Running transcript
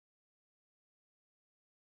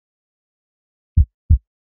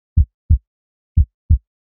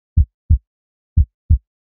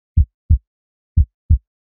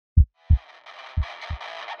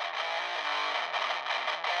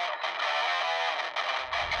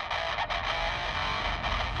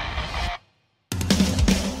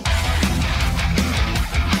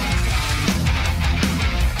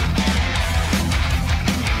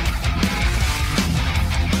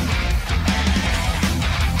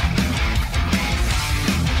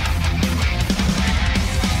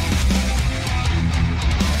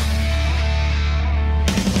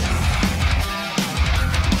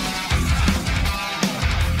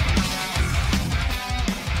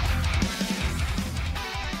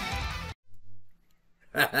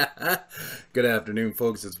Good afternoon,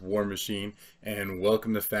 folks. It's War Machine, and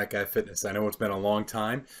welcome to Fat Guy Fitness. I know it's been a long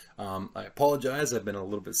time. I apologize. I've been a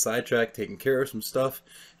little bit sidetracked, taking care of some stuff,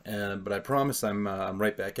 but I promise I'm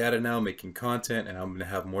right back at it now, making content, and I'm going to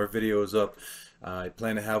have more videos up. I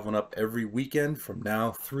plan to have one up every weekend from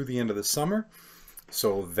now through the end of the summer.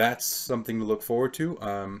 So that's something to look forward to.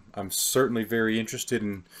 I'm certainly very interested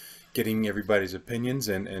in getting everybody's opinions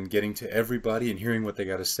and getting to everybody and hearing what they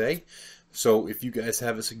got to say. So if you guys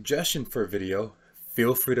have a suggestion for a video,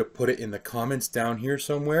 feel free to put it in the comments down here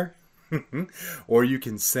somewhere. Or you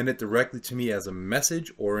can send it directly to me as a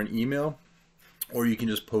message or an email, or you can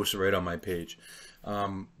just post it right on my page.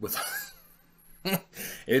 With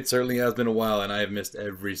It certainly has been a while and I have missed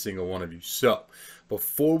every single one of you. So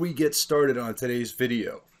before we get started on today's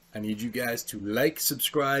video, I need you guys to like,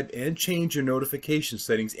 subscribe, and change your notification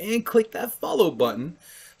settings and click that follow button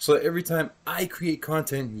so that every time I create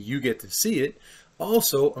content, you get to see it.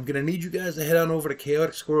 Also, I'm going to need you guys to head on over to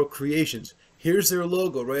Chaotic Squirrel Creations. Here's their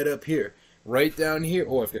logo right up here. Right down here.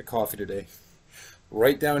 Oh, I've got coffee today.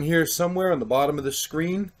 Right down here somewhere on the bottom of the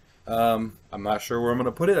screen. I'm not sure where I'm going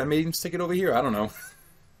to put it. I may even stick it over here. I don't know.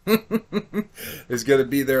 It's going to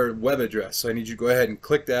be their web address. So I need you to go ahead and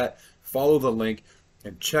click that, follow the link,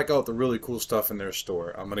 and check out the really cool stuff in their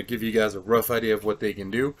store. I'm going to give you guys a rough idea of what they can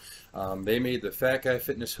do. They made the Fat Guy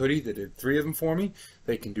Fitness hoodie. They did 3 of them for me.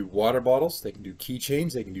 They can do water bottles. They can do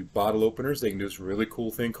keychains. They can do bottle openers. They can do this really cool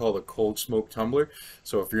thing called a cold smoke tumbler.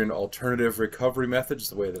 So if you're into alternative recovery methods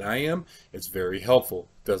the way that I am, it's very helpful.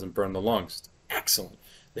 It doesn't burn the lungs. It's excellent.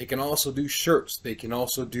 They can also do shirts. They can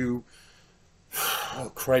also do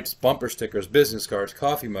cripes, bumper stickers, business cards,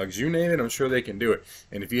 coffee mugs, you name it, I'm sure they can do it.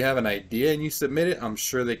 And if you have an idea and you submit it, I'm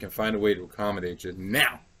sure they can find a way to accommodate you.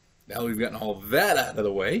 Now we've gotten all that out of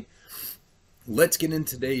the way, let's get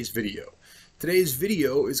into today's video. Today's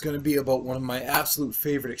video is going to be about one of my absolute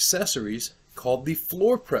favorite accessories called the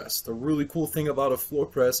floor press. The really cool thing about a floor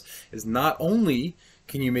press is not only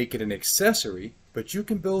can you make it an accessory, but you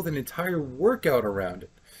can build an entire workout around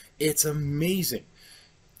it. It's amazing.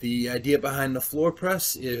 The idea behind the floor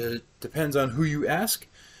press, it depends on who you ask,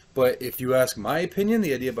 but if you ask my opinion,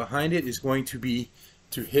 the idea behind it is going to be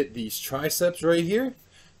to hit these triceps right here,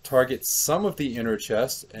 target some of the inner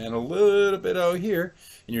chest, and a little bit out here,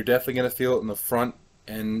 and you're definitely going to feel it in the front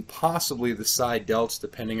and possibly the side delts,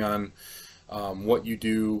 depending on what you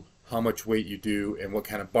do, how much weight you do, and what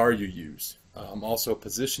kind of bar you use. Also,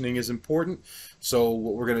 positioning is important. So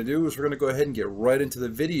what we're going to do is we're going to go ahead and get right into the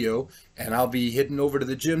video, and I'll be heading over to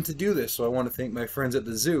the gym to do this. So I want to thank my friends at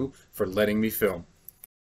the zoo for letting me film.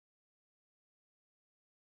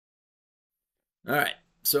 All right.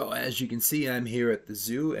 So as you can see, I'm here at the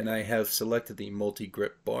zoo and I have selected the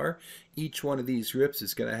multi-grip bar. Each one of these grips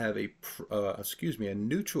is going to have a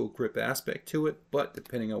neutral grip aspect to it, but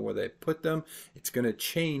depending on where they put them, it's going to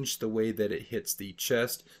change the way that it hits the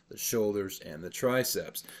chest, the shoulders, and the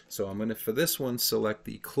triceps. So I'm going to, for this one, select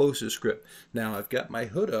the closest grip. Now I've got my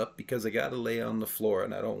hood up because I got to lay on the floor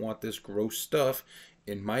and I don't want this gross stuff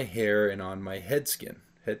in my hair and on my head skin.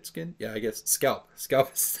 Head skin? Yeah, I guess scalp.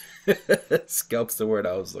 Scalp's the word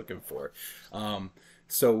I was looking for.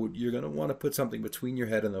 So you're going to want to put something between your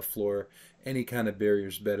head and the floor. Any kind of barrier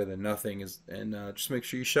is better than nothing. And just make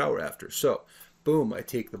sure you shower after. So, boom, I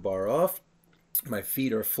take the bar off. My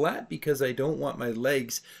feet are flat because I don't want my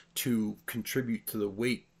legs to contribute to the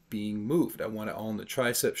weight being moved. I want it all in the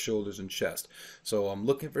triceps, shoulders, and chest. So I'm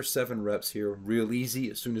looking for 7 reps here, real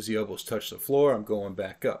easy. As soon as the elbows touch the floor, I'm going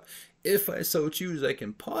back up. If I so choose, I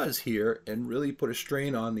can pause here and really put a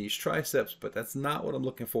strain on these triceps, but that's not what I'm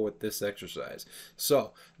looking for with this exercise.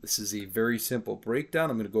 So this is a very simple breakdown.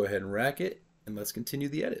 I'm going to go ahead and rack it, and let's continue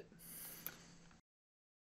the edit.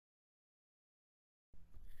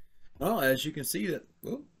 Well, as you can see, that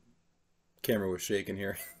camera was shaking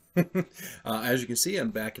here. As you can see, I'm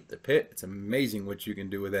back at the pit. It's amazing what you can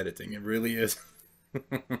do with editing. It really is.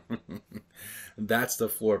 That's the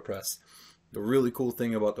floor press. The really cool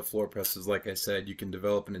thing about the floor press is, like I said, you can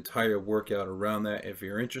develop an entire workout around that. If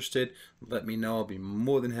you're interested, let me know. I'll be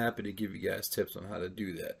more than happy to give you guys tips on how to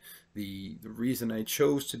do that. The reason I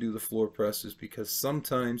chose to do the floor press is because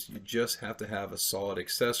sometimes you just have to have a solid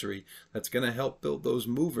accessory that's going to help build those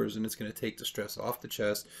movers, and it's going to take the stress off the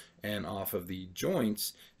chest and off of the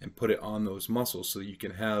joints and put it on those muscles so you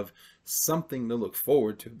can have something to look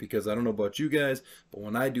forward to. Because I don't know about you guys, but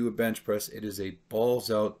when I do a bench press, it is a balls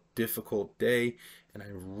out difficult day, and I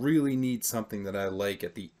really need something that I like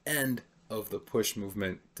at the end of the push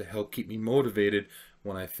movement to help keep me motivated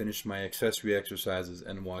when I finish my accessory exercises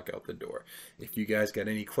and walk out the door. If you guys got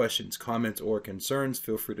any questions, comments, or concerns,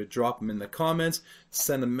 feel free to drop them in the comments.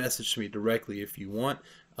 Send a message to me directly if you want.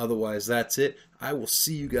 Otherwise, that's it. I will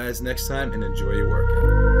see you guys next time, and enjoy your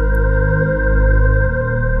workout.